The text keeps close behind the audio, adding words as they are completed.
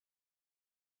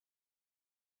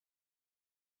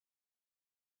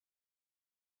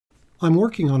I'm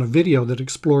working on a video that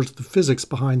explores the physics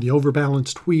behind the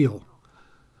overbalanced wheel.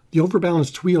 The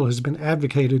overbalanced wheel has been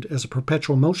advocated as a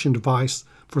perpetual motion device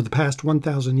for the past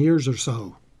 1,000 years or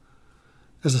so.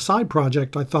 As a side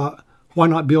project, I thought, why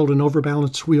not build an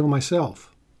overbalanced wheel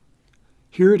myself?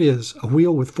 Here it is, a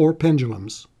wheel with 4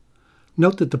 pendulums.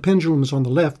 Note that the pendulums on the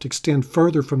left extend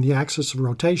further from the axis of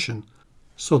rotation,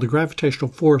 so the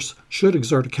gravitational force should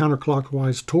exert a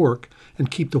counterclockwise torque and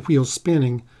keep the wheel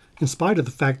spinning, in spite of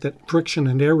the fact that friction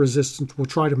and air resistance will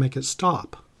try to make it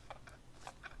stop.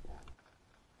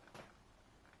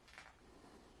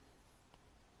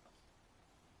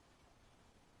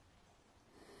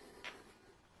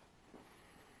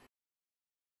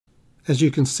 As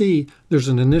you can see, there's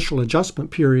an initial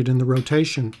adjustment period in the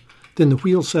rotation, then the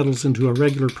wheel settles into a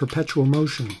regular perpetual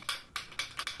motion.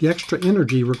 The extra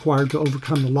energy required to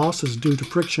overcome the losses due to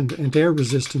friction and air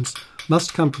resistance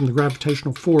must come from the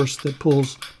gravitational force that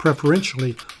pulls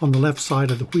preferentially on the left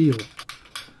side of the wheel.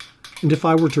 And if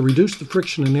I were to reduce the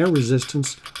friction and air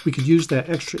resistance, we could use that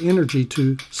extra energy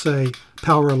to, say,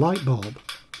 power a light bulb.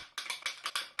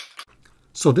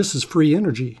 So this is free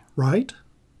energy, right?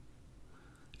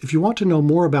 If you want to know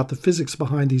more about the physics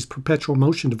behind these perpetual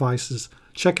motion devices,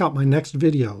 check out my next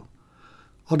video.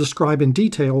 I'll describe in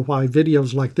detail why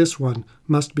videos like this one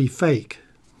must be fake.